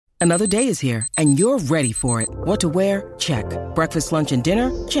Another day is here, and you're ready for it. What to wear? Check. Breakfast, lunch, and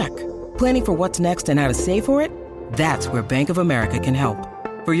dinner? Check. Planning for what's next and how to save for it? That's where Bank of America can help.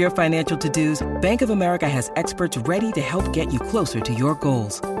 For your financial to-dos, Bank of America has experts ready to help get you closer to your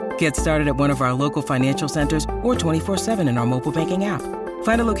goals. Get started at one of our local financial centers or 24/7 in our mobile banking app.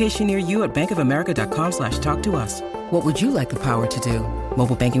 Find a location near you at bankofamerica.com/talktous. What would you like the power to do?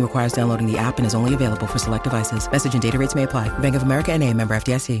 Mobile banking requires downloading the app and is only available for select devices. Message and data rates may apply. Bank of America NA, member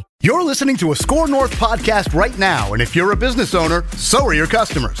FDIC. You're listening to a Score North podcast right now, and if you're a business owner, so are your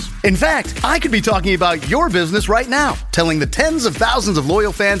customers. In fact, I could be talking about your business right now, telling the tens of thousands of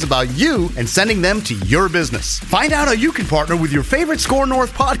loyal fans about you and sending them to your business. Find out how you can partner with your favorite Score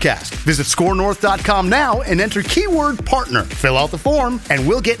North podcast. Visit scorenorth.com now and enter keyword partner. Fill out the form, and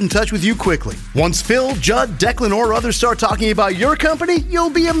we'll get in touch with you quickly. Once Phil, Judd, Declan, or others start talking about your company, you'll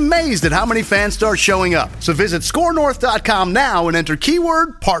be amazed at how many fans start showing up. So visit scorenorth.com now and enter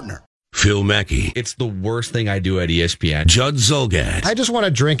keyword partner. Phil Mackey. It's the worst thing I do at ESPN. Judd Zulgad. I just want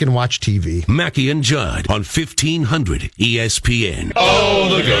to drink and watch TV. Mackey and Judd on 1500 ESPN.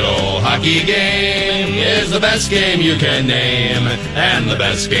 Oh, the good old hockey game is the best game you can name. And the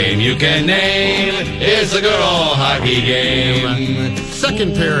best game you can name is the good old hockey game.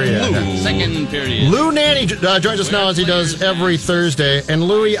 Second period. Second period. Lou Nanny joins us now as he does every Thursday. And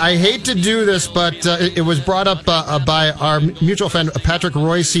Louie, I hate to do this, but it was brought up by our mutual friend Patrick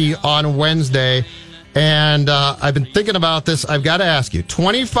Royce on Wednesday. And I've been thinking about this. I've got to ask you,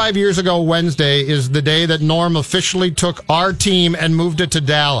 25 years ago Wednesday is the day that Norm officially took our team and moved it to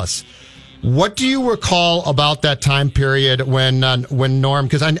Dallas. What do you recall about that time period when Norm,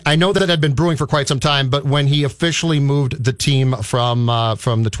 because I know that it had been brewing for quite some time, but when he officially moved the team from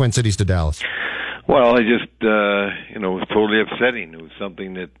the Twin Cities to Dallas? Well, I just, it was totally upsetting. It was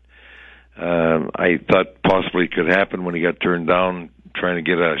something that I thought possibly could happen when he got turned down trying to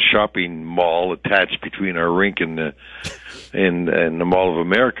get a shopping mall attached between our rink and the Mall of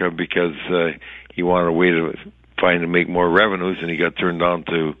America because he wanted a way to make more revenues, and he got turned down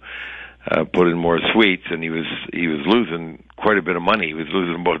to put in more suites, and he was losing quite a bit of money. He was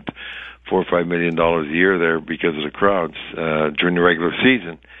losing about $4 or $5 million a year there because of the crowds during the regular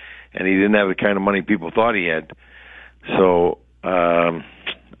season, and he didn't have the kind of money people thought he had. So I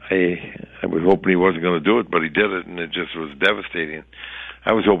was hoping he wasn't going to do it, but he did it, and it just was devastating.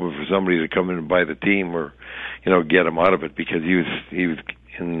 I was hoping for somebody to come in and buy the team, or get him out of it, because he was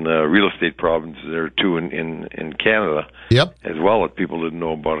in real estate problems there too in Canada. Yep. As well, that people didn't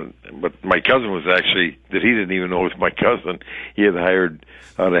know about it. But my cousin was actually, that he didn't even know was my cousin. He had hired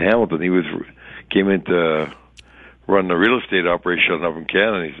out of Hamilton. He came in to run the real estate operation up in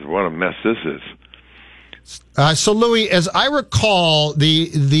Canada, and he said, "What a mess this is." So, Louis, as I recall,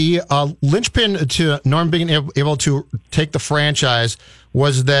 the linchpin to Norm being able to take the franchise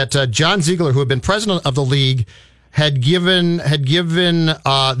was that John Ziegler, who had been president of the league, had given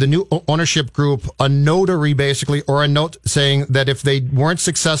the new ownership group a notary, basically, or a note saying that if they weren't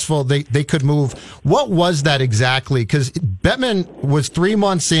successful, they could move. What was that exactly? Because Bettman was 3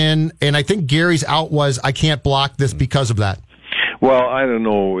 months in, and I think Gary's out was, I can't block this because of that. Well, I don't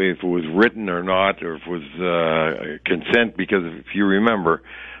know if it was written or not, or if it was consent, because if you remember,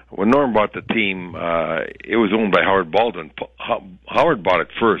 when Norm bought the team, it was owned by Howard Baldwin. Howard bought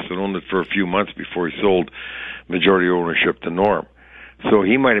it first and owned it for a few months before he sold majority ownership to Norm. So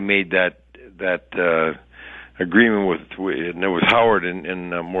he might have made that agreement with, and it was Howard and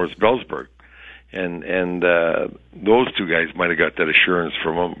Morris Belzberg, and those two guys might have got that assurance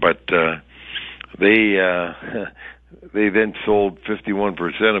from him, but they then sold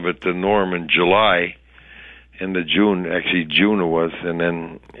 51% of it to Norm in July, in June it was, and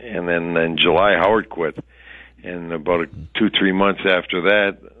then in July Howard quit, and about 2-3 months after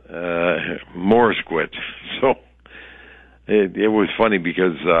that Morris quit. So it was funny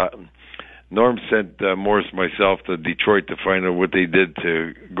because Norm sent Morris and myself to Detroit to find out what they did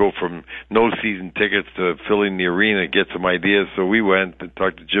to go from no season tickets to filling the arena, get some ideas. So we went and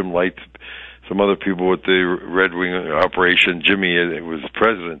talked to Jim Lights, some other people with the Red Wing operation. Jimmy was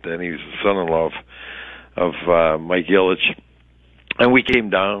president then. He was the son-in-law of Mike Ilitch. And we came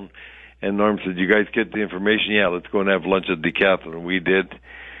down, and Norm said, "You guys get the information? Yeah, let's go and have lunch at Decathlon." And we did.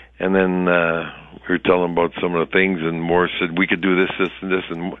 And then we were telling about some of the things, and Morris said, "We could do this, this, and this."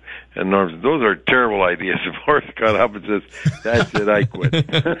 And Norm said, "Those are terrible ideas." And Morris got up and says, "That's it, I quit."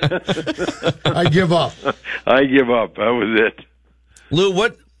 I give up. I give up. That was it. Lou,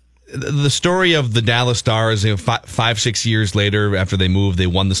 what the story of the Dallas Stars, 5-6 years later after they moved, they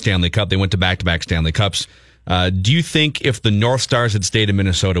won the Stanley Cup. They went to back-to-back Stanley Cups. Do you think if the North Stars had stayed in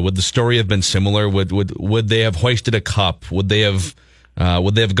Minnesota, would the story have been similar? Would they have hoisted a cup? Would they have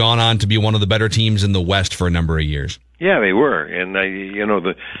would they have gone on to be one of the better teams in the West for a number of years? Yeah, they were, and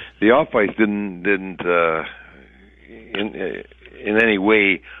the off ice didn't in any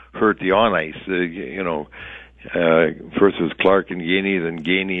way hurt the on ice. First it was Clark and Gainey, then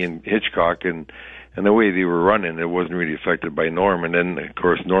Gainey and Hitchcock, and the way they were running, it wasn't really affected by Norm. And then, of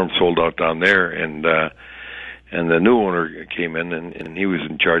course, Norm sold out down there, and the new owner came in, and he was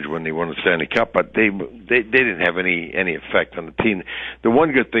in charge when they won the Stanley Cup. But they didn't have any effect on the team. The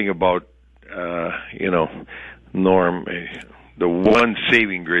one good thing about Norm, the one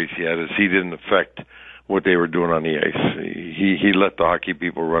saving grace he had is he didn't affect what they were doing on the ice. He let the hockey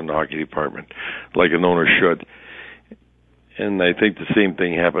people run the hockey department like an owner should. And I think the same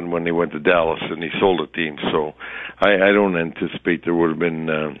thing happened when they went to Dallas and he sold the team. So I don't anticipate there would have been,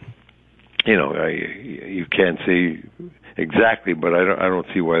 you can't say exactly, but I don't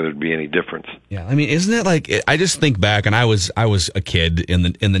see why there'd be any difference. Yeah, I mean, isn't it like, I just think back, and I was a kid in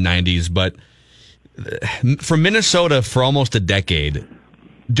the 90s, but for Minnesota for almost a decade,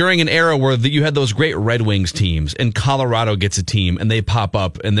 during an era where you had those great Red Wings teams, and Colorado gets a team and they pop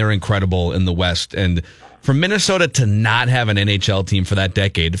up and they're incredible in the West, and for Minnesota to not have an NHL team for that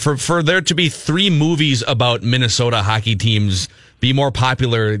decade, for there to be 3 movies about Minnesota hockey teams be more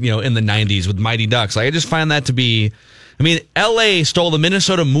popular, in the 90s with Mighty Ducks, I just find that to be, LA stole the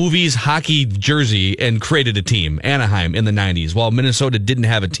Minnesota movies hockey jersey and created a team, Anaheim, in the 90s, while Minnesota didn't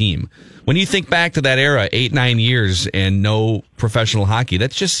have a team. When you think back to that era, 8-9 years and no professional hockey,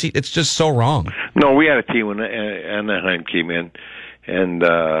 it's just so wrong. No, we had a team when Anaheim came in, and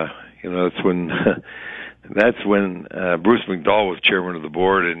that's when Bruce McDowell was chairman of the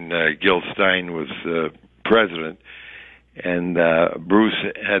board and Gil Stein was president, and Bruce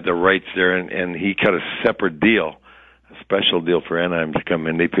had the rights there, and he cut a separate deal, a special deal for Anaheim to come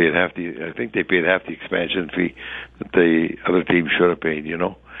in. They paid half the expansion fee that the other team should have paid,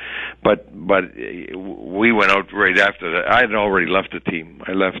 But we went out right after that. I had already left the team.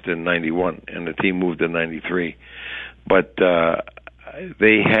 I left in 91, and the team moved in 93. But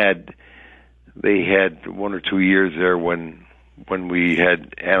they had 1 or 2 years there when we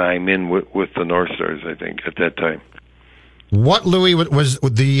had Anaheim in with the North Stars, I think, at that time. What, Louis, was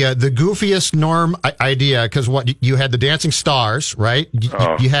the goofiest Norm idea? Because you had the Dancing Stars, right?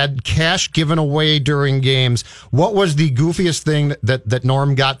 You had cash given away during games. What was the goofiest thing that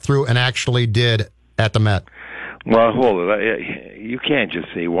Norm got through and actually did at the Met? Well, hold it. You can't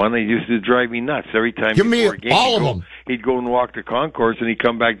just say one. They used to drive me nuts every time. Give me all of them. He'd go and walk the concourse, and he'd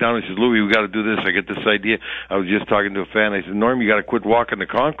come back down and says, "Louis, we got to do this. I get this idea." I was just talking to a fan. I said, "Norm, you got to quit walking the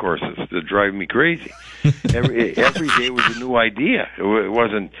concourses. They're driving me crazy." Every day was a new idea. It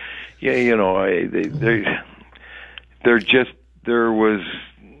wasn't, there was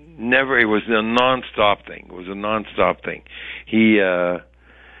never. It was a nonstop thing. It was a nonstop thing. He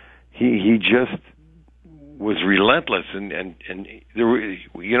just was relentless, and there were,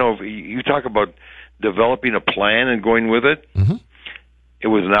 you talk about developing a plan and going with it. Mm-hmm. It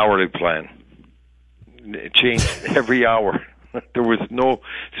was an hourly plan. It changed every hour. There was no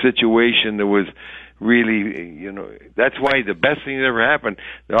situation that was really, that's why the best thing that ever happened,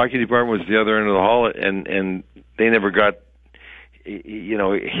 the hockey department was the other end of the hall, and they never got, he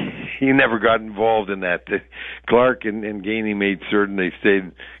never got involved in that. Clark and Gainey made certain they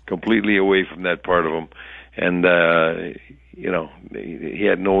stayed completely away from that part of them. And, he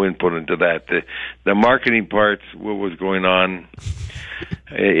had no input into that. The marketing parts, what was going on,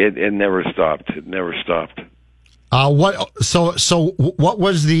 it never stopped. It never stopped. So what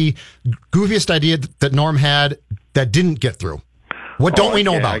was the goofiest idea that Norm had that didn't get through? What don't we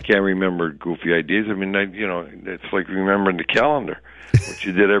know about? I can't remember goofy ideas. It's like remembering the calendar, which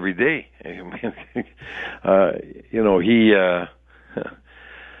you did every day.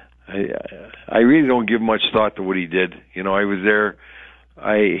 I really don't give much thought to what he did. I was there.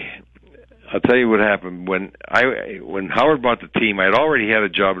 I'll tell you what happened when Howard bought the team. I had already had a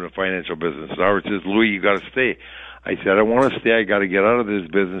job in the financial business. Howard says, "Louis, you got to stay." I said, "I don't want to stay. I got to get out of this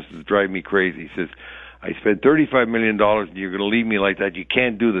business. It's driving me crazy." He says, "I spent $35 million, and you're going to leave me like that. You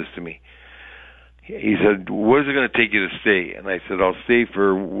can't do this to me." He said, "What is it going to take you to stay?" And I said, "I'll stay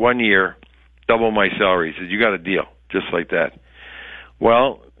for 1 year, double my salary." He said, "You got a deal," just like that.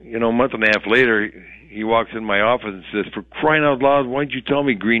 Well, a month and a half later, he walks in my office and says, "For crying out loud, why didn't you tell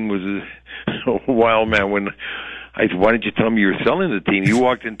me Green was a wild man?" When I said, "Why didn't you tell me you were selling the team?" You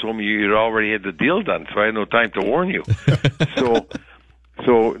walked in and told me you already had the deal done, so I had no time to warn you. So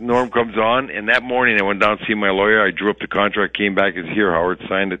Norm comes on, and that morning I went down to see my lawyer. I drew up the contract, came back, and here, Howard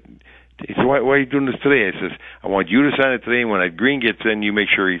signed it. He said, why are you doing this today? I says, "I want you to sign it today, and when that Green gets in, you make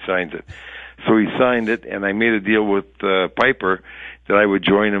sure he signs it." So he signed it, and I made a deal with Piper, that I would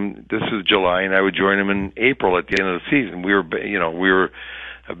join him. This was July, and I would join him in April at the end of the season. We were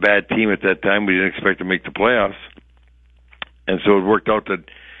a bad team at that time. We didn't expect to make the playoffs, and so it worked out that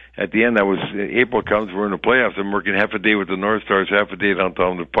at the end, April comes, we're in the playoffs. I'm working half a day with the North Stars, half a day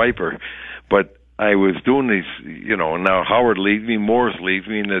downtown with Piper, but I was doing these, and now Howard leaves me, Morris leaves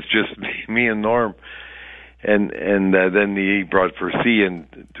me, and it's just me and Norm. And then he brought Percy and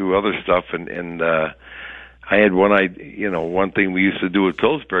do other stuff, and I had one thing we used to do at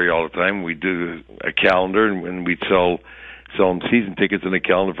Pillsbury all the time. We'd do a calendar, and we'd sell them season tickets in a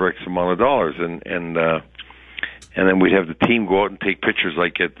calendar for X amount of dollars, and then we'd have the team go out and take pictures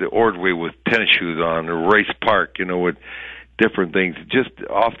like at the Ordway with tennis shoes on, or Rice Park, with different things, just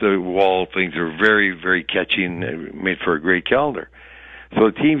off the wall things are very, very catchy and made for a great calendar. So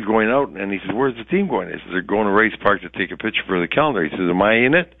the team's going out, and he says, "Where's the team going?" I said, "They're going to Rice Park to take a picture for the calendar." He says, "Am I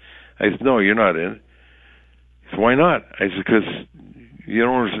in it?" I said, "No, you're not in it." He said, "Why not?" I said, "Because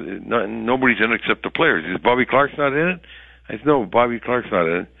nobody's in it except the players." He says, "Bobby Clark's not in it?" I said, "No, Bobby Clark's not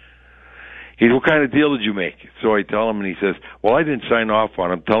in it." He said, "What kind of deal did you make?" So I tell him, and he says, "Well, I didn't sign off on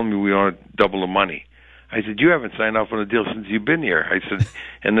it. I'm telling me we want double the money." I said, "You haven't signed off on a deal since you've been here." I said,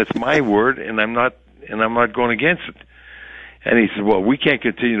 "And that's my word, and I'm not going against it." And he said, "Well, we can't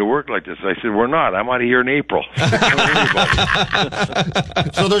continue to work like this." I said, "We're not. I'm out of here in April."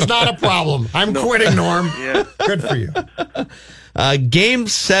 So there's not a problem. I'm quitting, Norm. Yeah. Good for you. Game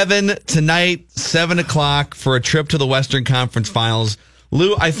 7 tonight, 7:00 for a trip to the Western Conference Finals.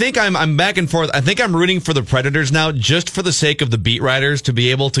 Lou, I think I'm back and forth. I think I'm rooting for the Predators now, just for the sake of the beat writers, to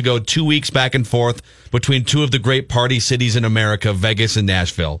be able to go 2 weeks back and forth between two of the great party cities in America, Vegas and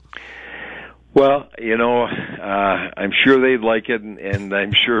Nashville. Well, I'm sure they'd like it, and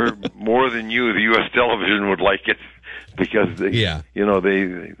I'm sure more than you, the U.S. television would like it, because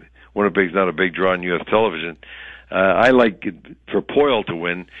Winnipeg's not a big draw on U.S. television. I like it for Poyle to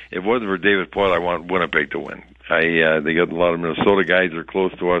win. If it wasn't for David Poyle, I want Winnipeg to win. They got a lot of Minnesota guys that are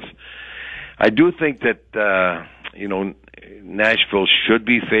close to us. I do think that Nashville should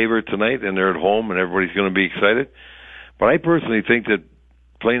be favored tonight, and they're at home, and everybody's going to be excited. But I personally think that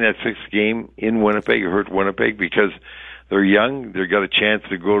playing that sixth game in Winnipeg hurt Winnipeg, because they're young, they've got a chance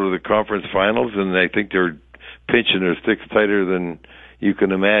to go to the conference finals, and I think they're pinching their sticks tighter than you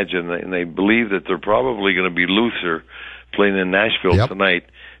can imagine, and they believe that they're probably going to be looser playing in Nashville tonight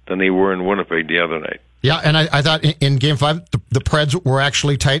than they were in Winnipeg the other night. Yeah, and I thought in Game 5, the Preds were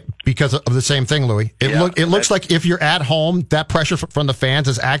actually tight because of the same thing, Louis. It looks like if you're at home, that pressure from the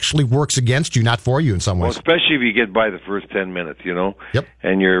fans actually works against you, not for you in some ways. Well, especially if you get by the first 10 minutes, Yep.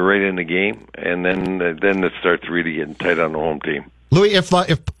 And you're right in the game, and then it starts really getting tight on the home team. Louis,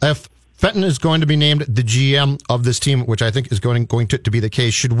 if Fenton is going to be named the GM of this team, which I think is going to be the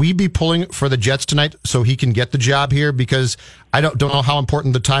case, should we be pulling for the Jets tonight so he can get the job here? Because I don't know how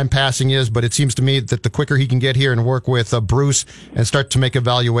important the time passing is, but it seems to me that the quicker he can get here and work with Bruce and start to make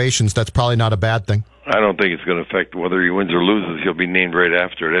evaluations, that's probably not a bad thing. I don't think it's going to affect whether he wins or loses. He'll be named right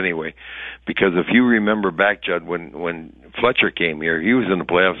after it anyway. Because if you remember back, Judd, when Fletcher came here, he was in the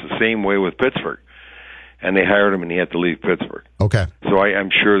playoffs the same way with Pittsburgh. And they hired him, and he had to leave Pittsburgh. Okay. So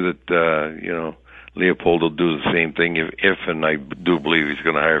I'm sure that Leopold will do the same thing if and I do believe he's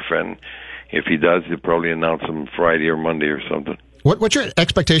going to hire Fenton. If he does, he'll probably announce him Friday or Monday or something. What's your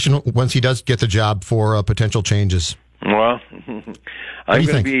expectation once he does get the job for potential changes? Well, I'm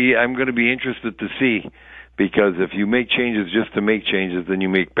going to be interested to see, because if you make changes just to make changes, then you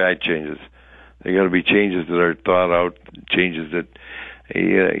make bad changes. They got to be changes that are thought out, changes that.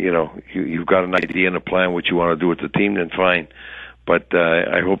 You've got an idea and a plan what you want to do with the team, then fine. But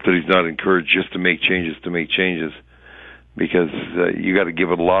I hope that he's not encouraged just to make changes, because you got to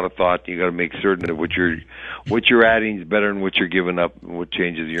give it a lot of thought. You got to make certain that what you're adding is better than what you're giving up and what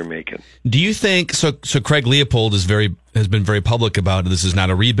changes you're making. Do you think so? Craig Leopold has been very public about this is not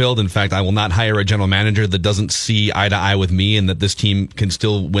a rebuild. In fact, I will not hire a general manager that doesn't see eye to eye with me, and that this team can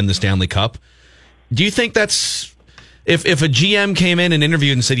still win the Stanley Cup. Do you think that's If a GM came in and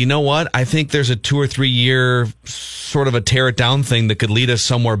interviewed and said, you know what, I think there's a 2 or 3 year sort of a tear it down thing that could lead us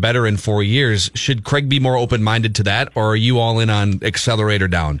somewhere better in 4 years, should Craig be more open-minded to that, or are you all in on accelerator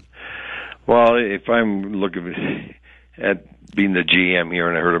down? Well, if I'm looking at being the GM here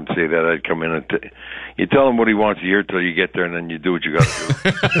and I heard him say that, I'd come in and you tell him what he wants to hear till you get there, and then you do what you got to do.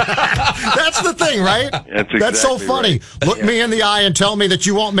 That's the thing, right? That's so funny. Right. Look me in the eye and tell me that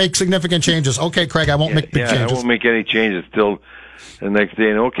you won't make significant changes. Okay, Craig, I won't make big changes. I won't make any changes till the next day.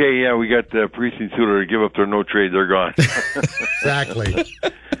 And okay, we got Preece and Suter to give up their no trade. They're gone. Exactly.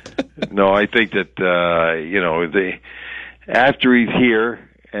 No, I think that after he's here,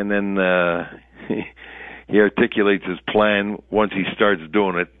 and then he articulates his plan. Once he starts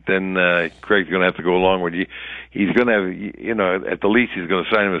doing it, then Craig's going to have to go along with you. He's going to have, at the least, he's going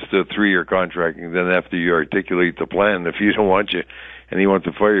to sign him to a 3-year contract. And then after you articulate the plan, if he don't want you and he wants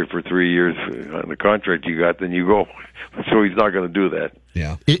to fire you for 3 years on the contract you got, then you go. So he's not going to do that.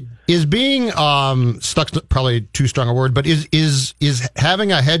 Yeah. Is being stuck's probably too strong a word, but is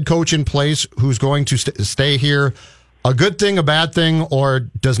having a head coach in place who's going to stay here a good thing, a bad thing, or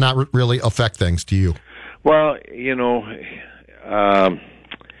does not really affect things to you? Well, it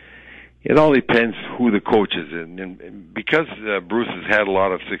all depends who the coach is, and because Bruce has had a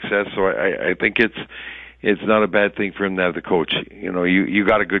lot of success, so I think it's not a bad thing for him to have the coach. You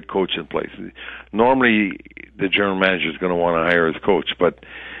got a good coach in place. Normally, the general manager is going to want to hire his coach, but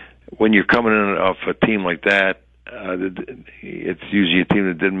when you're coming in off a team like that, it's usually a team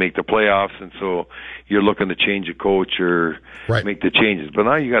that didn't make the playoffs, and so you're looking to change a coach or make the changes. But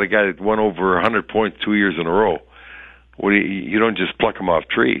now you got a guy that won over 100 points 2 years in a row. You don't just pluck him off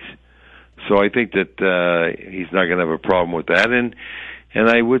trees. So I think that he's not going to have a problem with that. And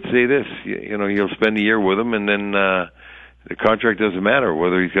I would say this, you'll spend a year with him, and then the contract doesn't matter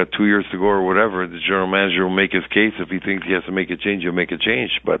whether he's got 2 years to go or whatever. The general manager will make his case. If he thinks he has to make a change, he'll make a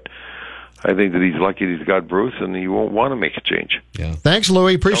change. But I think that he's lucky that he's got Bruce, and he won't want to make a change. Yeah. Thanks,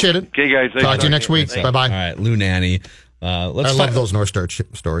 Louis. Appreciate it. Okay, guys. Talk to you next week. Bye-bye. All right, Lou Nanne. I love those North Star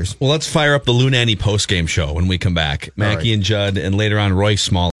stories. Well, let's fire up the Lou Nanne postgame show when we come back. Mackey and Judd, and later on, Roy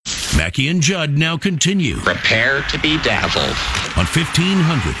Small. Mackey and Judd now continue. Prepare to be dazzled. On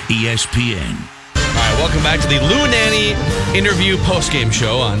 1500 ESPN. All right, welcome back to the Lou Nanne interview postgame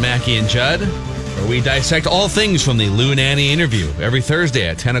show on Mackey and Judd, where we dissect all things from the Lou Nanne interview every Thursday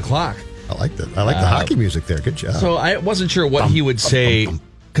at 10 o'clock. I like that. I like the hockey music there. Good job. So I wasn't sure what he would say,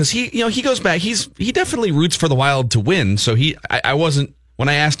 because he goes back. He definitely roots for the Wild to win. So I wasn't, when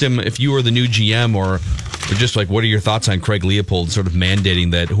I asked him if you were the new GM or just like, what are your thoughts on Craig Leopold sort of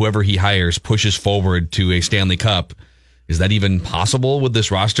mandating that whoever he hires pushes forward to a Stanley Cup? Is that even possible with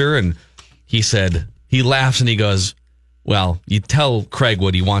this roster? And he said, he laughs and he goes, well, you tell Craig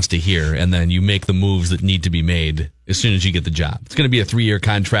what he wants to hear, and then you make the moves that need to be made as soon as you get the job. It's going to be a 3-year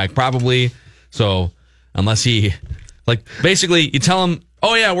contract, probably. So unless basically you tell him,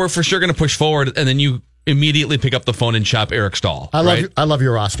 oh yeah, we're for sure going to push forward, and then you immediately pick up the phone and shop Eric Stahl. I love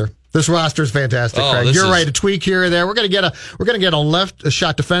your roster. This roster is fantastic, Craig. You're right. A tweak here or there. We're going to get a left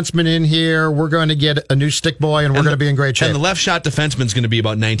shot defenseman in here. We're going to get a new stick boy, and we're going to be in great shape. And the left shot defenseman's going to be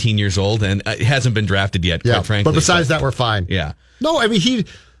about 19 years old, and it hasn't been drafted yet, quite frankly. But besides that, we're fine. Yeah. No, I mean,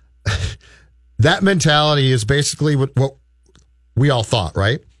 that mentality is basically what we all thought,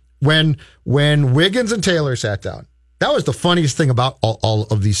 right? When Wiggins and Taylor sat down, that was the funniest thing about all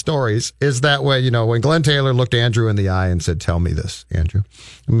of these stories, is that when Glenn Taylor looked Andrew in the eye and said, tell me this, Andrew,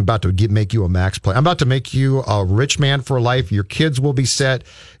 I'm about to make you a max play. I'm about to make you a rich man for life. Your kids will be set.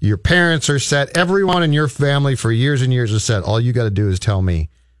 Your parents are set. Everyone in your family for years and years is set. All you got to do is tell me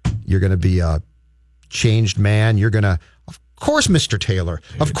you're going to be a changed man. You're going to, of course, Mr. Taylor,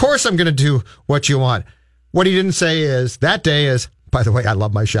 of course I'm going to do what you want. What he didn't say is, that day is, by the way, I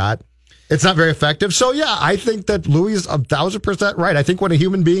love my shot. It's not very effective. So, yeah, I think that Louis is 1,000% right. I think when a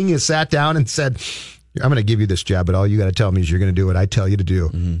human being is sat down and said, I'm going to give you this job, but all you got to tell me is you're going to do what I tell you to do.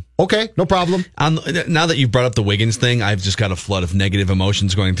 Mm-hmm. Okay, no problem. Now that you've brought up the Wiggins thing, I've just got a flood of negative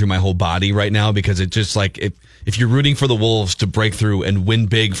emotions going through my whole body right now, because it just if you're rooting for the Wolves to break through and win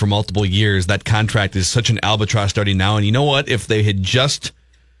big for multiple years, that contract is such an albatross starting now. And you know what? If they had just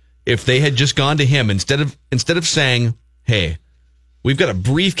gone to him instead of saying, hey, we've got a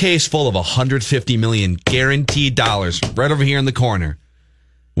briefcase full of $150 million guaranteed dollars right over here in the corner.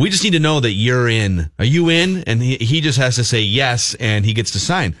 We just need to know that you're in. Are you in? And he just has to say yes, and he gets to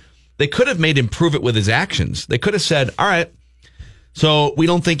sign. They could have made him prove it with his actions. They could have said, all right, so we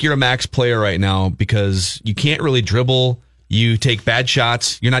don't think you're a max player right now because you can't really dribble. You take bad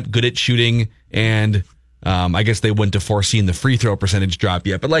shots. You're not good at shooting. And I guess they wouldn't have foreseen the free throw percentage drop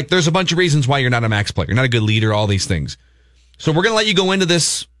yet. But there's a bunch of reasons why you're not a max player. You're not a good leader, all these things. So we're going to let you go into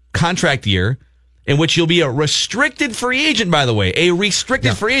this contract year in which you'll be a restricted free agent, by the way, a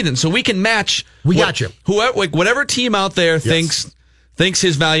restricted free agent. So we can match. We got you. Whatever team out there thinks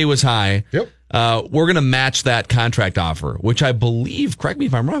his value is high. Yep. We're going to match that contract offer, which I believe, correct me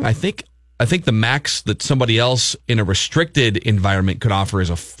if I'm wrong, I think the max that somebody else in a restricted environment could offer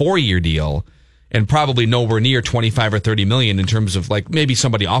is a 4-year deal, and probably nowhere near 25 or 30 million in terms of maybe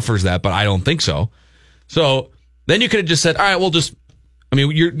somebody offers that, but I don't think so. So then you could have just said, all right,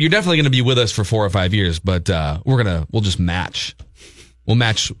 you're definitely going to be with us for 4 or 5 years, but we'll just match. We'll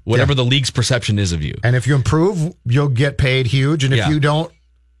match whatever the league's perception is of you. And if you improve, you'll get paid huge. And if you don't,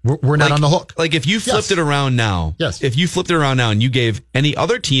 We're not on the hook. Like if you flipped it around now, if you flipped it around now and you gave any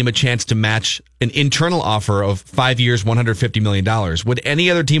other team a chance to match an internal offer of 5 years, $150 million, would any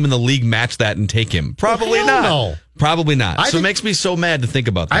other team in the league match that and take him? Probably not. No. Probably not. It makes me so mad to think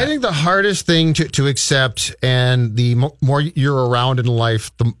about that. I think the hardest thing to accept, and the more you're around in life,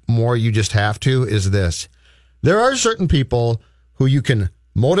 the more you just have to, is this. There are certain people who you can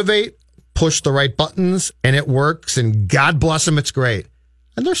motivate, push the right buttons, and it works, and God bless them, it's great.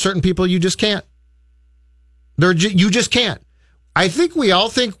 And there's certain people you just can't. You just can't. I think we all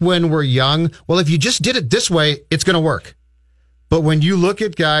think when we're young, well, if you just did it this way, it's going to work. But when you look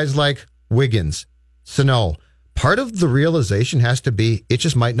at guys like Wiggins, Sano, part of the realization has to be it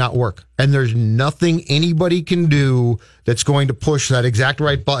just might not work. And there's nothing anybody can do that's going to push that exact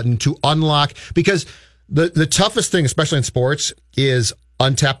right button to unlock. Because the toughest thing, especially in sports, is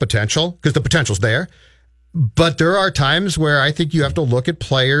untapped potential, because the potential's there. But there are times where I think you have to look at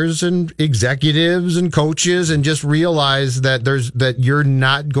players and executives and coaches and just realize that you're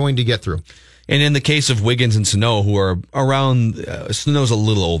not going to get through. And in the case of Wiggins and Sano, who are around, Sano's a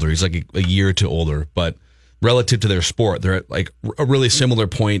little older. He's like a year or two older, but relative to their sport, they're at like a really similar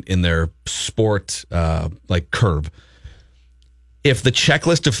point in their sport, like curve. If the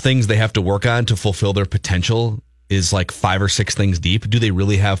checklist of things they have to work on to fulfill their potential is like 5 or 6 things deep, do they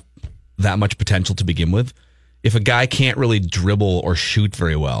really have that much potential to begin with? If a guy can't really dribble or shoot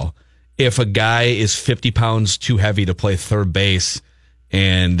very well, if a guy is 50 pounds too heavy to play third base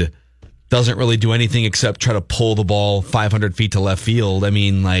and doesn't really do anything except try to pull the ball 500 feet to left field, I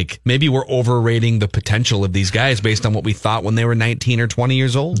mean, like, maybe we're overrating the potential of these guys based on what we thought when they were 19 or 20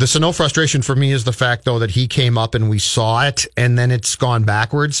 years old. The Sano frustration for me is the fact, though, that he came up and we saw it, and then it's gone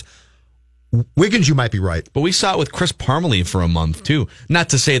backwards. Wiggins, you might be right. But we saw it with Chris Parmelee for a month, too. Not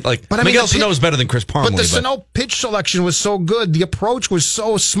to say, like, Miguel Sano is better than Chris Parmelee. But the Sano pitch selection was so good. The approach was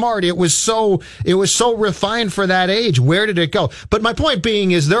so smart. It was so refined for that age. Where did it go? But my point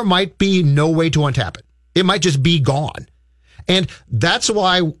being is there might be no way to untap it. It might just be gone. And that's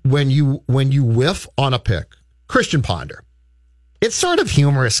why when you whiff on a pick, Christian Ponder, it's sort of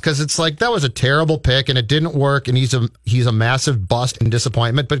humorous because it's like that was a terrible pick and it didn't work and he's a massive bust and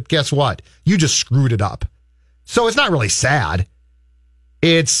disappointment. But guess what? You just screwed it up. So it's not really sad.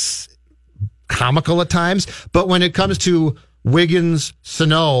 It's comical at times. But when it comes to Wiggins,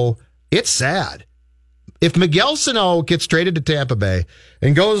 Sano, it's sad. If Miguel Sano gets traded to Tampa Bay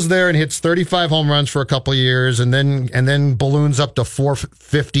and goes there and hits 35 home runs for a couple of years and then balloons up to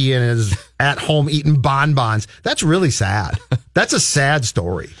 450 and is at home eating bonbons, that's really sad. That's a sad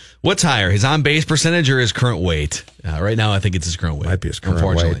story. What's higher, his on-base percentage or his current weight? Right now, I think it's his current weight. Might be his current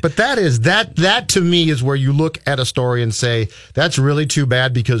weight. But that to me is where you look at a story and say, that's really too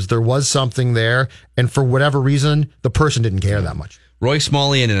bad because there was something there, and for whatever reason, the person didn't care that much. Roy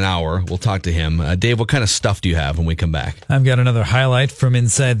Smalley in an hour. We'll talk to him. Dave, what kind of stuff do you have when we come back? I've got another highlight from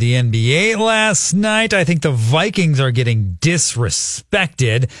inside the NBA last night. I think the Vikings are getting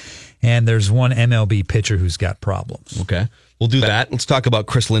disrespected, and there's one MLB pitcher who's got problems. Okay. We'll do that. Let's talk about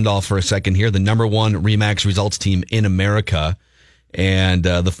Chris Lindahl for a second here, the number one RE/MAX results team in America, and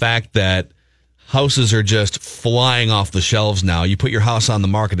the fact that houses are just flying off the shelves now. You put your house on the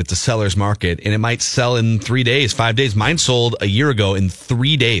market, it's a seller's market, and it might sell in 3 days, 5 days. Mine sold a year ago in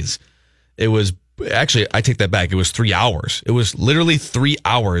 3 days. It was, actually, I take that back. It was 3 hours. It was literally 3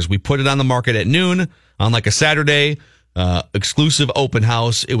 hours. We put it on the market at noon on like a Saturday, exclusive open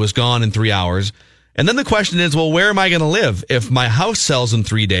house. It was gone in 3 hours. And then the question is, well, where am I going to live? If my house sells in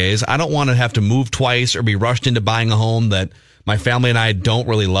 3 days, I don't want to have to move twice or be rushed into buying a home that my family and I don't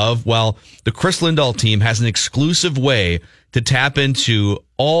really love. Well, the Chris Lindahl team has an exclusive way to tap into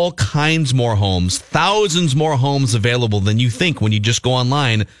all kinds more homes, thousands more homes available than you think when you just go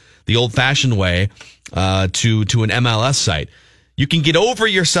online the old-fashioned way to an MLS site. You can get over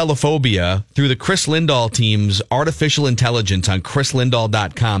your sellophobia through the Chris Lindahl team's artificial intelligence on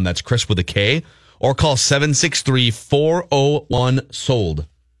chrislindahl.com. That's Chris with a K. Or call 763-401-SOLD.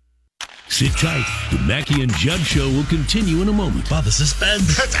 Sit tight. The Mackey and Judd Show will continue in a moment. Wow, the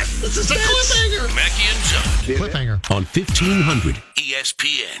suspense. This is a cliffhanger. Mackey and Judd. Cliffhanger. On 1500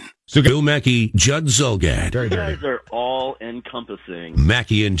 ESPN. So Bill Mackey, Judd Zulgad. You guys are all encompassing.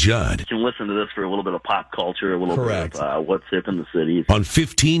 Mackey and Judd. You can listen to this for a little bit of pop culture, a little bit of what's hip in the cities. On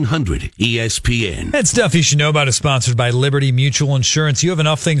 1500 ESPN. And stuff you should know about is sponsored by Liberty Mutual Insurance. You have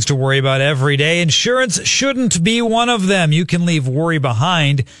enough things to worry about every day. Insurance shouldn't be one of them. You can leave worry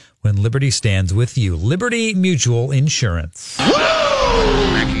behind when Liberty stands with you. Liberty Mutual Insurance. Woo!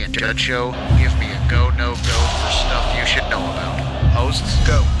 Mackey and Judd Show. Give me a go, no go for stuff you should know about. Hosts,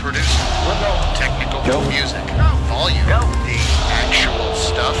 go. Producer, go. Technical, go. Music, go. volume. Go. The actual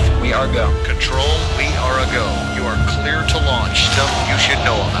stuff. We are go. Control, we are a go. You are clear to launch. Stuff you should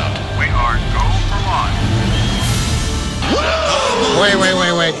know about. We are go for launch.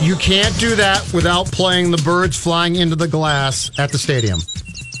 Wait. You can't do that without playing the birds flying into the glass at the stadium.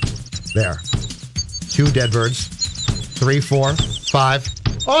 There. 2 dead birds. 3, 4, 5.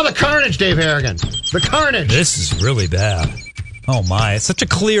 Oh, the carnage, Dave Harrigan. The carnage. This is really bad. Oh, my. It's such a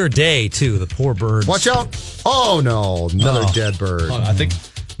clear day, too. The poor birds. Watch out. Oh, no. Another dead bird. Hold on, I think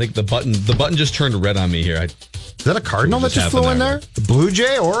the button just turned red on me here. Is that a cardinal that just flew in there? The blue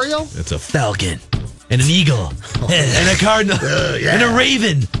jay, Oriole? It's a falcon and an eagle and a cardinal and a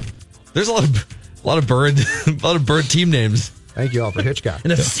raven. There's a lot of bird team names. Thank you, Alfred Hitchcock.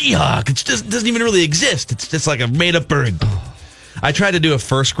 And a seahawk. It just doesn't even really exist. It's just like a made up bird. I tried to do in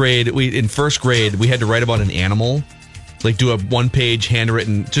first grade we had to write about an animal, like do a 1-page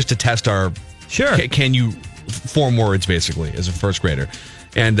handwritten just to test our can you form words basically as a first grader.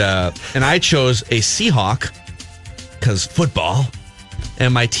 And I chose a Seahawk because football.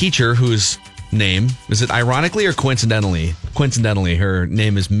 And my teacher, whose name, is it ironically or coincidentally? Coincidentally, her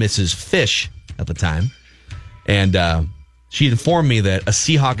name is Mrs. Fish at the time. And she informed me that a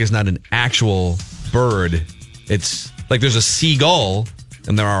Seahawk is not an actual bird. It's like there's a seagull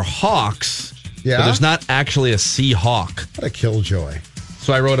and there are hawks. Yeah. But there's not actually a Seahawk. What a killjoy.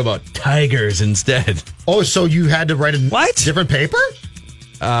 So I wrote about tigers instead. Oh, so you had to write a different paper?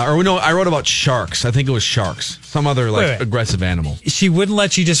 I wrote about sharks. I think it was sharks. Some other aggressive animal. She wouldn't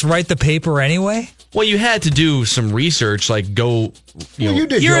let you just write the paper anyway? Well, you had to do some research, like go. You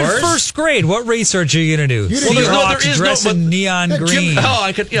did You're yours. in first grade. What research are you going to do? Seahawks dressed in neon green.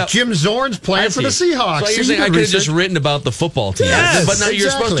 Jim Zorn's playing for the Seahawks. So you're saying I could have just written about the football team. Yes, but now you're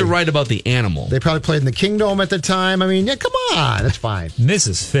supposed to write about the animal. They probably played in the Kingdome at the time. I mean, yeah, come on. It's fine.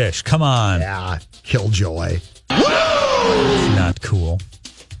 Mrs. Fish, come on. Yeah, killjoy. Not cool.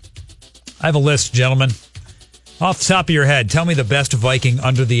 I have a list, gentlemen. Off the top of your head, tell me the best Viking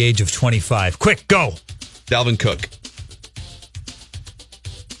under the age of 25. Quick, go. Dalvin Cook.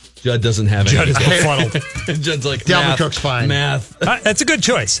 Judd doesn't have any. Judd is befuddled. Judd's like, Dalvin Cook's fine. Math. That's a good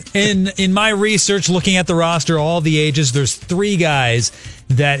choice. In my research, looking at the roster, all the ages, there's 3 guys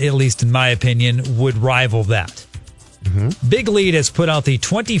that, at least in my opinion, would rival that. Mm-hmm. Big Lead has put out the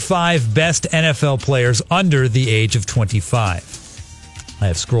 25 best NFL players under the age of 25. I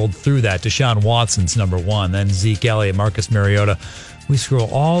have scrolled through that. Deshaun Watson's number 1, then Zeke Elliott, Marcus Mariota. We scroll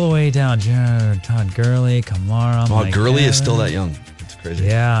all the way down. Todd Gurley, Kamara. Oh, Gurley is still that young. That's crazy.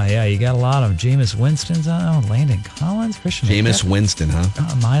 Yeah. You got a lot of them. Jameis Winston's on. Landon Collins, Christian. Jameis Winston,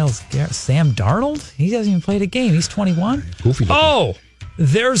 huh? Miles Garrett. Sam Darnold. He hasn't even played a game. He's 21. Goofy. Oh,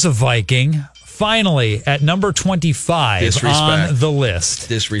 there's a Viking. Finally, at number 25 on the list.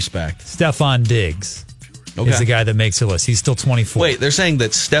 Disrespect. Stephon Diggs. Is the guy that makes the list. He's still 24. Wait, they're saying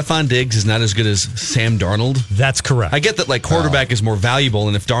that Stephon Diggs is not as good as Sam Darnold? That's correct. I get that quarterback is more valuable,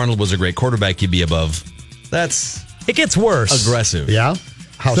 and if Darnold was a great quarterback, he'd be above. It gets worse. Aggressive. Yeah?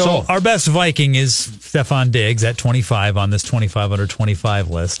 How so? Our best Viking is Stephon Diggs at 25 on this 25 under 25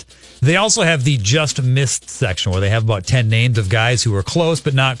 list. They also have the just missed section where they have about 10 names of guys who are close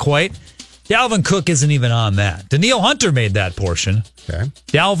but not quite. Dalvin Cook isn't even on that. Daniil Hunter made that portion. Okay.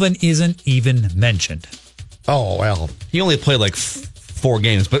 Dalvin isn't even mentioned. Oh, well. He only played 4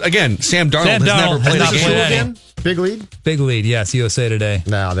 games. But again, Sam Darnold has never played a game. Big Lead? Big Lead, yes. USA Today.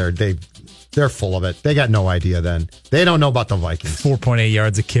 No, they're full of it. They got no idea then. They don't know about the Vikings. 4.8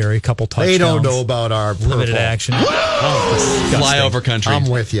 yards a carry, couple touchdowns. They don't know about our limited action. Flyover country. I'm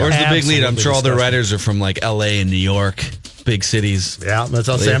with you. Where's the Big Lead? I'm sure all their writers are from L.A. and New York, big cities. Yeah, that's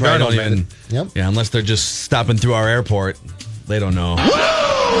how Sam Darnold made it. Yep. Yeah, unless they're just stopping through our airport. They don't know.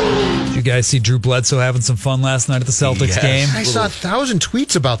 Did you guys see Drew Bledsoe having some fun last night at the Celtics game? I saw 1,000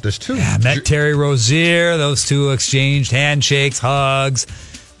 tweets about this, too. Yeah, met Terry Rozier. Those two exchanged handshakes, hugs.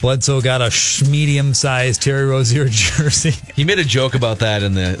 Bledsoe got a medium-sized Terry Rozier jersey. He made a joke about that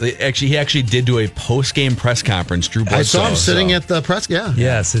he actually did do a post-game press conference. Drew Bledsoe. I saw him sitting at the press. Yeah.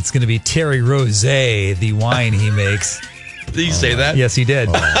 Yes, it's going to be Terry Rosé, the wine he makes. Did he say that? Yes, he did.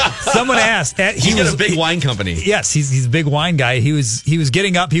 Someone asked. He's got a big wine company. Yes, he's a big wine guy. He was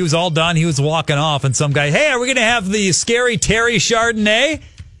getting up. He was all done. He was walking off, and some guy, hey, are we going to have the Scary Terry Chardonnay?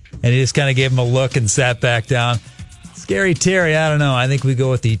 And he just kind of gave him a look and sat back down. Scary Terry, I don't know. I think we go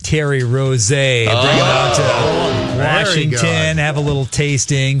with the Terry Rosé. Bring him out to Washington, have a little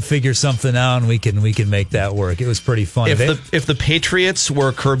tasting, figure something out, and we can make that work. It was pretty fun. If the Patriots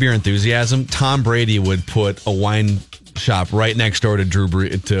were Curb Your Enthusiasm, Tom Brady would put a wine shop right next door to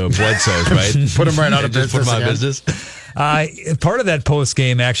Bledsoe's, right? Put him right out of business. Put him out of business. Part of that post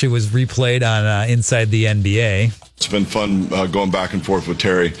game actually was replayed on Inside the NBA. It's been fun going back and forth with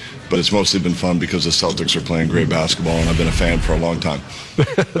Terry, but it's mostly been fun because the Celtics are playing great basketball, and I've been a fan for a long time.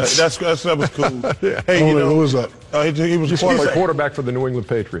 that was cool. Hey, who was that? He was quarterback for the New England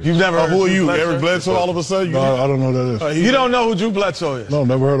Patriots. You've never who are you, Eric Bledsoe? All of a sudden, No, I don't know who that is. You don't know who Drew Bledsoe is? No,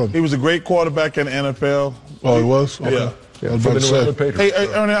 never heard of him. He was a great quarterback in the NFL. Oh, he was? Okay. Yeah. Yeah, for the New England Patriots. Hey,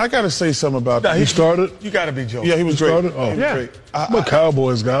 Ernie, I got to say something about that. He started? You got to be joking. Yeah, he was great. Started? Oh, he was great. I'm a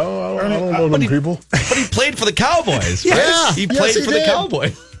Cowboys guy. I don't know them people. But he played for the Cowboys. Yeah. Right? He played Yes, for the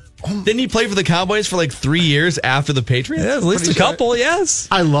Cowboys. Didn't he play for the Cowboys for like 3 years after the Patriots? Yeah, at least a couple, yes.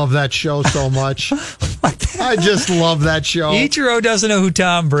 I love that show so much. I just love that show. Ichiro doesn't know who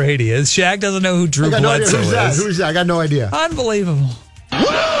Tom Brady is. Shaq doesn't know who Drew Bledsoe is. Who's that? I got no idea. Unbelievable.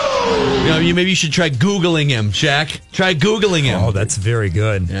 Maybe you should try Googling him, Shaq. Try Googling him. Oh, that's very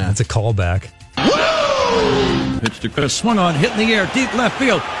good. Yeah. That's a callback. Pitch to Chris, swung on, hit in the air, deep left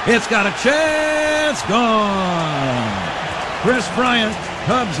field. It's got a chance, gone. Chris Bryant,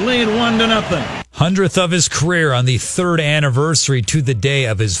 Cubs lead 1-0. 100th of his career on the 3rd anniversary to the day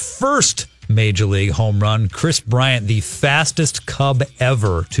of his first Major League home run. Chris Bryant, the fastest Cub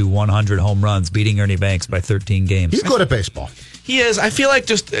ever to 100 home runs, beating Ernie Banks by 13 games. He's good at baseball. He is. I feel like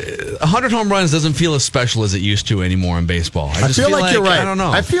just 100 home runs doesn't feel as special as it used to anymore in baseball. I feel like you're right. I don't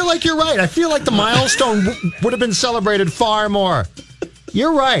know. I feel like you're right. I feel like the milestone would have been celebrated far more.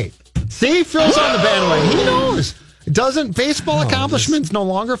 You're right. See, Phil's on the bandwagon. He knows. Baseball accomplishments no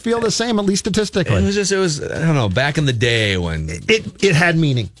longer feel the same, at least statistically. It was I don't know, back in the day when it had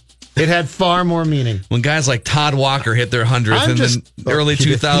meaning. It had far more meaning. When guys like Todd Walker hit their 100th in the early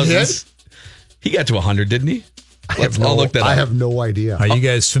 2000s. He got to 100, didn't he? I'll look that up. I have no idea. Are you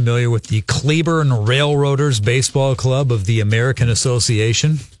guys familiar with the Cleburne Railroaders Baseball Club of the American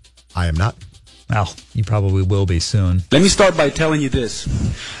Association? I am not. Well, you probably will be soon. Let me start by telling you this.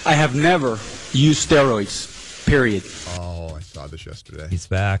 I have never used steroids, period. Oh, I saw this yesterday. He's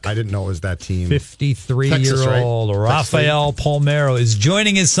back. I didn't know it was that team. 53-year-old Rafael Palmeiro is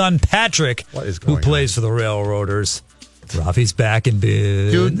joining his son Patrick, who plays for the Railroaders. Rafi's back in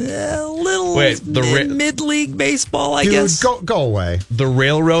mid-league baseball, I guess. Go away. The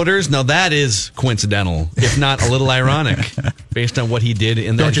Railroaders? Now that is coincidental, if not a little ironic, based on what he did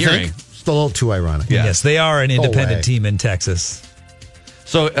in that hearing. Think? It's a little too ironic. Yeah. Yes, they are an independent team in Texas.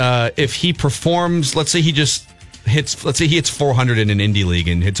 So if he performs, let's say he hits 400 in an indie league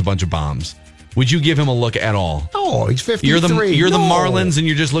and hits a bunch of bombs. Would you give him a look at all? Oh, he's 53. You're the Marlins, and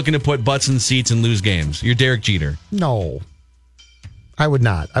you're just looking to put butts in seats and lose games. You're Derek Jeter. No, I would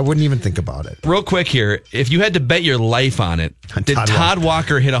not. I wouldn't even think about it. Real quick here, if you had to bet your life on it, did Todd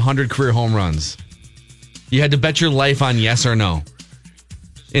Walker hit 100 career home runs? You had to bet your life on yes or no.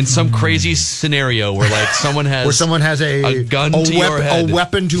 In some crazy scenario where someone has a gun to your head, a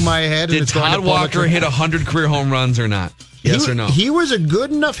weapon to my head. Did Todd Walker hit 100 career home runs or not? Yes or no? He was a good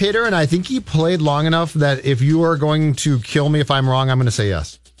enough hitter, and I think he played long enough that if you are going to kill me if I'm wrong, I'm going to say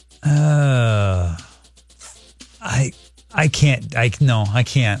yes. I can't. I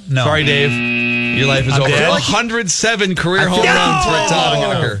can't. No. Sorry, Dave. Your life is over. Dead. 107 career home runs for Todd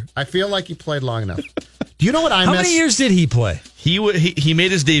Walker. I feel like he played long enough. Do you know what I How miss? many years did he play? He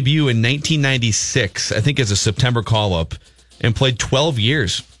made his debut in 1996, I think, as a September call-up, and played 12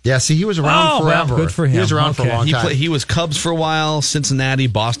 years. Yeah, see, he was around forever. Good for him. He was around for a long time. He was Cubs for a while, Cincinnati,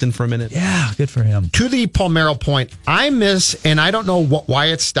 Boston for a minute. Yeah, good for him. To the Palmeiro point, I miss, and I don't know why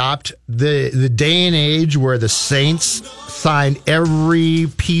it stopped, the day and age where the Saints signed every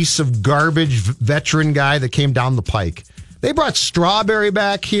piece of garbage veteran guy that came down the pike. They brought Strawberry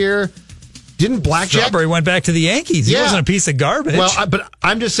back here. Didn't Blackjack? Strawberry went back to the Yankees. He wasn't a piece of garbage. Well, but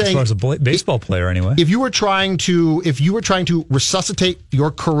I'm just saying, as far as a baseball player, anyway. If you were trying to resuscitate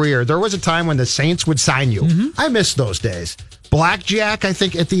your career, there was a time when the Saints would sign you. Mm-hmm. I miss those days. Blackjack, I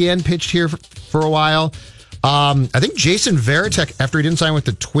think, at the end pitched here for a while. I think Jason Varitek, after he didn't sign with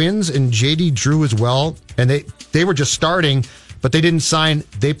the Twins, and J.D. Drew as well, and they were just starting. But they didn't sign.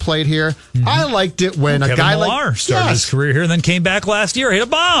 They played here. Mm-hmm. I liked it when Kevin a guy Millar started his career here and then came back last year, hit a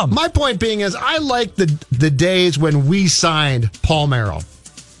bomb. My point being is I like the days when we signed Palmeiro.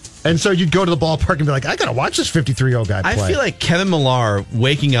 And so you'd go to the ballpark and be like, I got to watch this 53-year-old guy play. I feel like Kevin Millar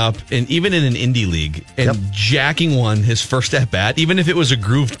waking up, and even in an indie league, and jacking one his first at-bat, even if it was a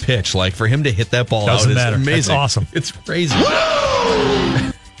grooved pitch, like for him to hit that ball Doesn't out matter. is amazing. It's awesome. It's crazy.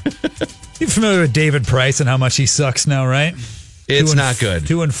 You familiar with David Price and how much he sucks now, right? It's not good.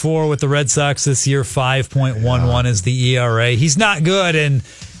 2-4 with the Red Sox this year. 5.11 is the ERA. He's not good, and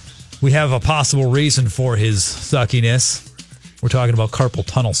we have a possible reason for his suckiness. We're talking about carpal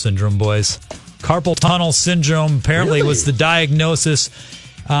tunnel syndrome, boys. Carpal tunnel syndrome apparently was the diagnosis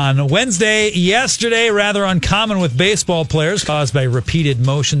on Wednesday. Yesterday, rather uncommon with baseball players, caused by repeated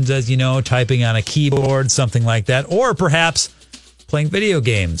motions, as you know, typing on a keyboard, something like that, or perhaps playing video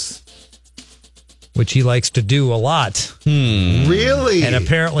games, which he likes to do a lot. Really? And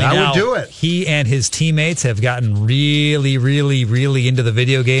apparently I now would do it. He and his teammates have gotten really, really, really into the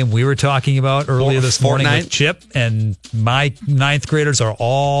video game we were talking about earlier this morning with Chip. And my ninth graders are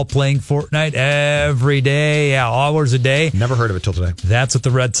all playing Fortnite every day, hours a day. Never heard of it till today. That's what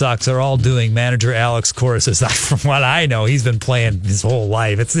the Red Sox are all doing. Manager Alex Cora says, from what I know, he's been playing his whole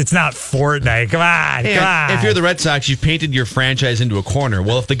life. It's not Fortnite. Come on. If you're the Red Sox, you've painted your franchise into a corner.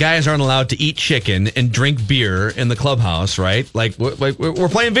 Well, if the guys aren't allowed to eat chicken and drink beer in the clubhouse, right? Like we're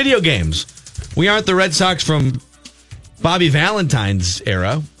playing video games. We aren't the Red Sox from Bobby Valentine's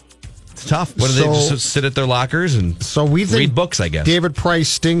era. It's tough. What do they just sit at their lockers and we think read books, I guess. David Price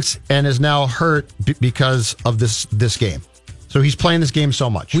stinks and is now hurt because of this game. So he's playing this game so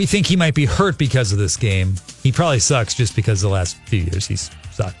much. We think he might be hurt because of this game. He probably sucks just because the last few years he's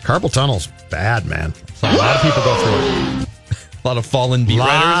sucked. Carpal tunnel's bad, man. So a lot of people go through it. A lot of fallen beat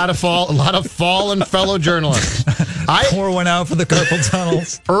writers. A lot of fallen fellow journalists. Pour one out for the carpal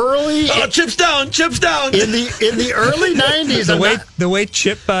tunnels. Chips down. In the early 90s. The way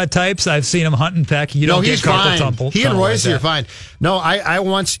Chip types, I've seen him hunt and peck. You don't get carpal tunnel. He and Royce are fine. No, I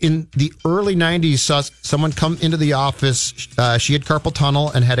once in the early 90s saw someone come into the office. She had carpal tunnel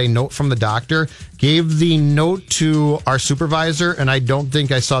and had a note from the doctor. Gave the note to our supervisor, and I don't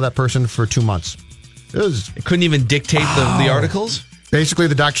think I saw that person for 2 months. It couldn't even dictate the articles? Basically,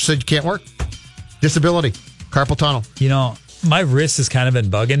 the doctor said you can't work. Disability. Carpal tunnel. You know, my wrist has kind of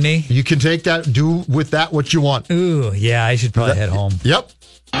been bugging me. You can take that, do with that what you want. Ooh, yeah, I should probably head home. Yep.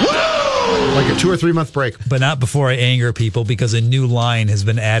 Like a 2 or 3 month break. But not before I anger people, because a new line has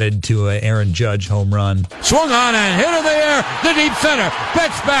been added to an Aaron Judge home run. Swung on and hit in the air, the deep center.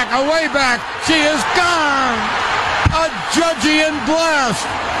 Betts back, away back. She is gone. A Judgian blast.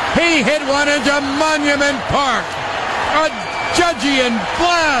 He hit one into Monument Park. A Judgian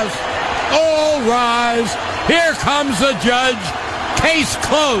blast. All rise. Here comes the judge. Case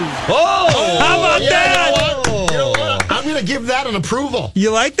closed. Oh, how about that? You know what? I'm going to give that an approval.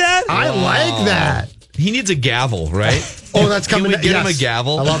 You like that? I like that. He needs a gavel, right? That's coming. Can we get him a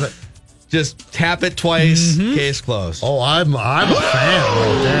gavel? I love it. Just tap it twice. Case closed. Oh, I'm a fan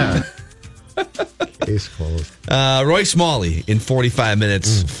right there. Case closed. Roy Smalley in 45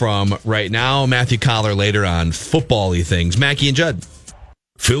 minutes from right now. Matthew Collar later on football-y things. Mackey and Judd.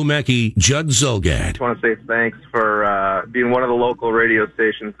 Phil Mackey, Judd Zulgad. I want to say thanks for being one of the local radio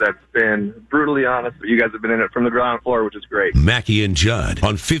stations that's been brutally honest. You guys have been in it from the ground floor, which is great. Mackey and Judd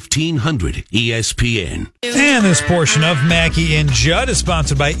on 1500 ESPN. And this portion of Mackey and Judd is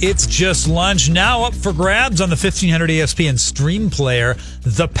sponsored by It's Just Lunch. Now up for grabs on the 1500 ESPN stream player,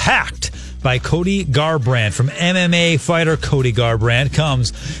 The Pact by Cody Garbrandt. From MMA fighter Cody Garbrandt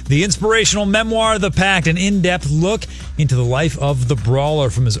comes the inspirational memoir, The Pact, an in-depth look into the life of the brawler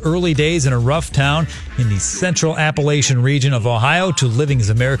from his early days in a rough town in the central Appalachian region of Ohio to living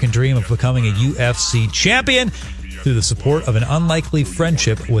his American dream of becoming a UFC champion through the support of an unlikely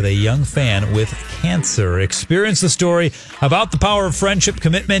friendship with a young fan with cancer. Experience the story about the power of friendship,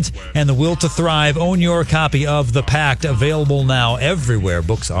 commitment, and the will to thrive. Own your copy of The Pact, available now everywhere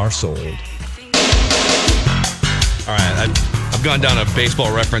books are sold. All right, I've gone down a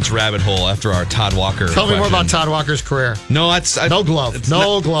baseball reference rabbit hole after our Todd Walker Tell me more about Todd Walker's career. No, no glove.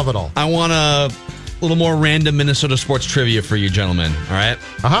 No glove at all. I want a little more random Minnesota sports trivia for you gentlemen, all right?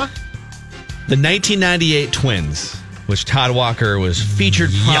 Uh-huh. The 1998 Twins, which Todd Walker was featured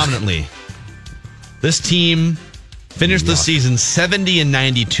prominently. This team finished the season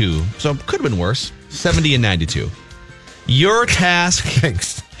 70-92, so could have been worse. 70-92. Your task,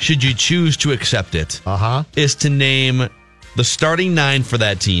 should you choose to accept it, is to name the starting nine for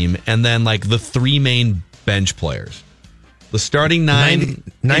that team and then like the three main bench players. The starting nine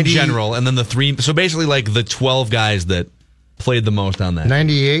in general, and then the three. So basically, like the 12 guys that played the most on that.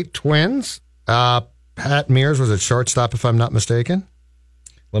 98 Twins. Pat Mears was at shortstop, if I'm not mistaken.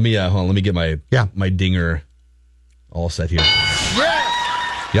 Let me hold on. Let me get my dinger all set here. Yeah.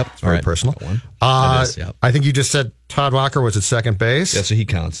 Yep. It's very personal. I think you just said Todd Walker was at second base. Yeah, so he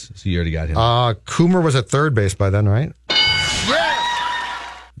counts. So you already got him. Coomer was at third base by then, right?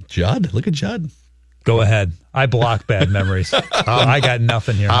 Judd. Look at Judd. Go ahead. I block bad memories. I got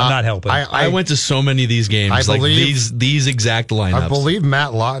nothing here. I'm not helping. I went to so many of these games. I believe, like these exact lineups. I believe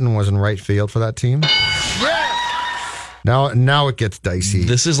Matt Lawton was in right field for that team. Now it gets dicey.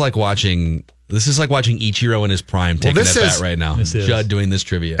 This is like watching This is like watching Ichiro in his prime, taking this that is- bat right now. this is. Judd doing this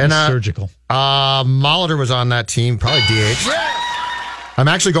trivia. And Surgical. Molitor was on that team, probably DH. I'm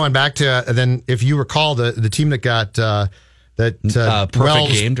actually going back to then. If you recall, the team that got perfect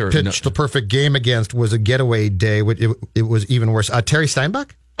Wells game or pitched the perfect game against was a getaway day. It was even worse. Terry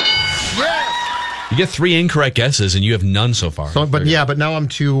Steinbach. You get 3 incorrect guesses, and you have none so far. But now I'm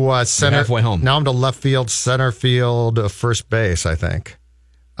to center. You're halfway home. Now I'm to left field, center field, first base. I think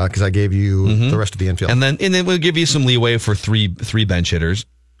because I gave you the rest of the infield. And then we'll give you some leeway for three bench hitters.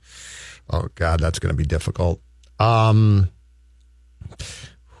 Oh God, that's going to be difficult.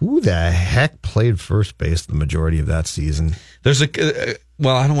 Who the heck played first base the majority of that season? There's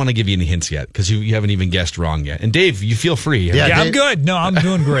well, I don't want to give you any hints yet because you haven't even guessed wrong yet. And Dave, you feel free. Yeah, Yeah, I'm Dave- good. No, I'm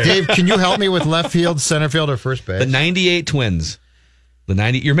doing great. Dave, can you help me with left field, center field, or first base? The 98 Twins.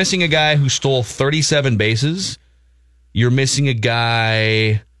 You're missing a guy who stole 37 bases. You're missing a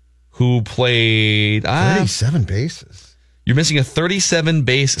guy who played 37 bases. You're missing a 37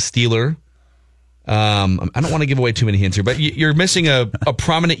 base stealer. I don't want to give away too many hints here, but you're missing a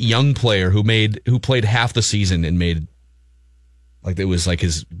prominent young player who played half the season and made like it was like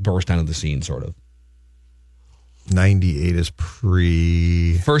his burst onto the scene, sort of. 98 is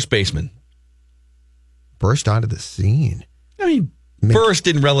first baseman. Burst onto the scene. I mean, burst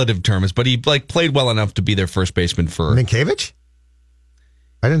in relative terms, but he played well enough to be their first baseman for Minkiewicz?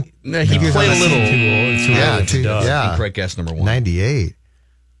 I didn't. No, he played a little. Incorrect guess number 1. 98.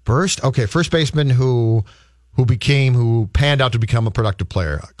 Burst. Okay, first baseman who panned out to become a productive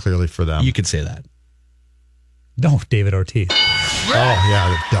player. Clearly for them. You could say that. No, David Ortiz. Oh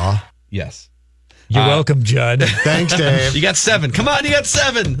yeah, duh. Yes. You're welcome, Judd. Thanks, Dave. You got 7. Come on, you got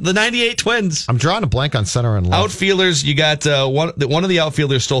 7. The 98 Twins. I'm drawing a blank on center and left. Outfielders, you got one of the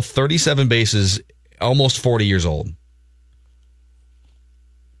outfielders stole 37 bases, almost 40 years old.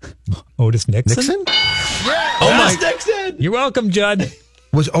 Otis Nixon? Nixon? Otis Nixon. You're welcome, Judd.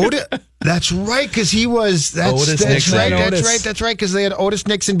 Was Otis? That's right, because he was. Otis Nixon. Right, Otis. that's right, because they had Otis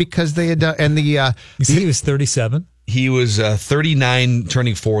Nixon because they had and the. You see, he was 37, He was 39,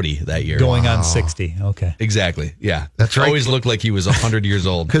 turning 40 that year. going on 60. Okay. Exactly. Yeah, That's right. Always looked like he was 100 years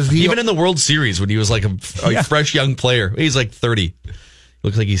old. 'Cause he- even in the World Series when he was like a fresh young player, he's like 30.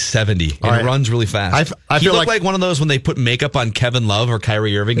 Looks like he's 70 and right. runs really fast. I he feel looked like one of those when they put makeup on Kevin Love or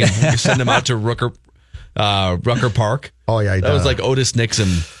Kyrie Irving and you send him out to Rucker Park. Oh yeah, That was like Otis Nixon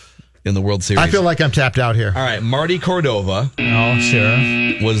in the World Series. I feel like I'm tapped out here. All right, Marty Cordova. Oh,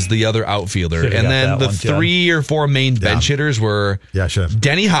 sure. Was the other outfielder. Should've And got then that the one, Judd. 3 or 4 main bench hitters were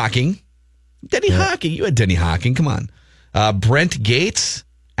Denny Hawking. Hawking. You had Denny Hawking. Come on. Brent Gates,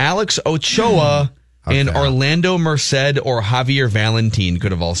 Alex Ochoa, and Orlando Merced or Javier Valentin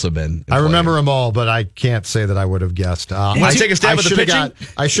could have also been. I remember them all, but I can't say that I would have guessed. Want to take a stab at the pitching?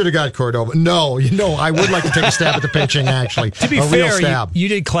 I should have got Cordova. No, I would like to take a stab at the pitching, actually. To be a real fair, stab. you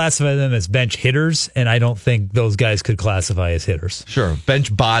did classify them as bench hitters, and I don't think those guys could classify as hitters. Sure.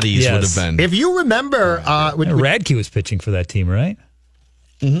 Bench bodies would have been. If you remember... Radke was pitching for that team, right?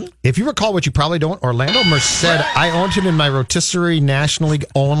 Mm-hmm. If you recall, what you probably don't, Orlando Merced, I owned him in my rotisserie National League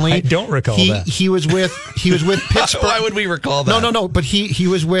only. I don't recall that. He was with Pittsburgh. Why would we recall that? No. But he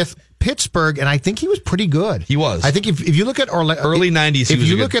was with Pittsburgh, and I think he was pretty good. He was. I think if you look at early 90s, if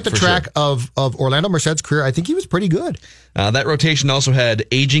you look at the track of Orlando Merced's career, I think he was pretty good. That rotation also had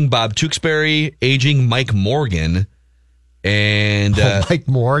aging Bob Tewksbury, aging Mike Morgan, and Mike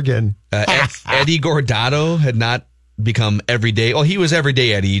Morgan. Eddie Gordado had not become everyday. Well, he was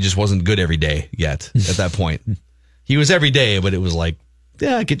everyday Eddie. He just wasn't good every day yet at that point. He was every day, but it was like,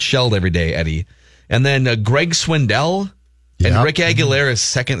 get shelled every day, Eddie. And then Greg Swindell and Rick Aguilera's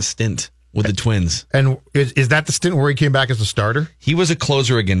second stint with the Twins. And is that the stint where he came back as a starter? He was a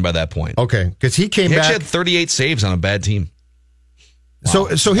closer again by that point. Okay, because he came He back. actually had 38 saves on a bad team.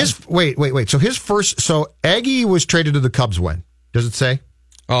 Wow. So his wait. So his first. So Aggie was traded to the Cubs when? Does it say?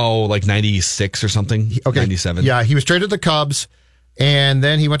 Oh, like 96 or something. Okay. 97. Yeah, he was traded to the Cubs, and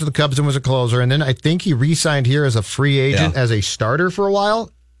then he went to the Cubs and was a closer. And then I think he re-signed here as a free agent, as a starter for a while.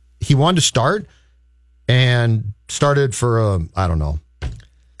 He wanted to start and started for, I don't know,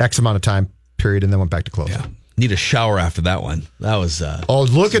 X amount of time period, and then went back to closer. Yeah. Need a shower after that one. That was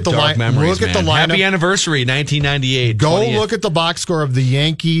look at the dark memories, look at the man. lineup. Happy anniversary, 1998. Go 20th. look at the box score of the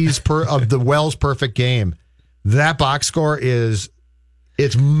Yankees of the Wells perfect game. That box score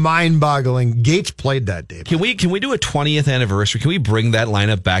it's mind-boggling. Gates played that day. Can we do a 20th anniversary? Can we bring that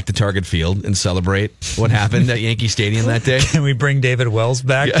lineup back to Target Field and celebrate what happened at Yankee Stadium that day? Can we bring David Wells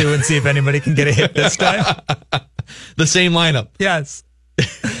back too and see if anybody can get a hit this time? The same lineup. Yes.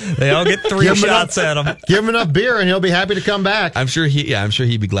 They all get 3 shots at him. Give him enough beer, and he'll be happy to come back. I'm sure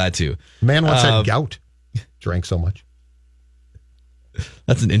he'd be glad to. Man once had gout. Drank so much.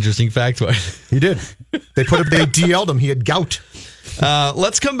 That's an interesting factoid. He did. They DL'd him. He had gout.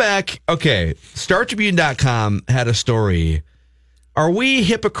 Let's come back. Okay. StarTribune.com had a story. Are we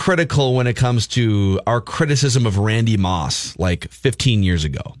hypocritical when it comes to our criticism of Randy Moss like 15 years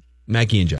ago? Mackie and Judd.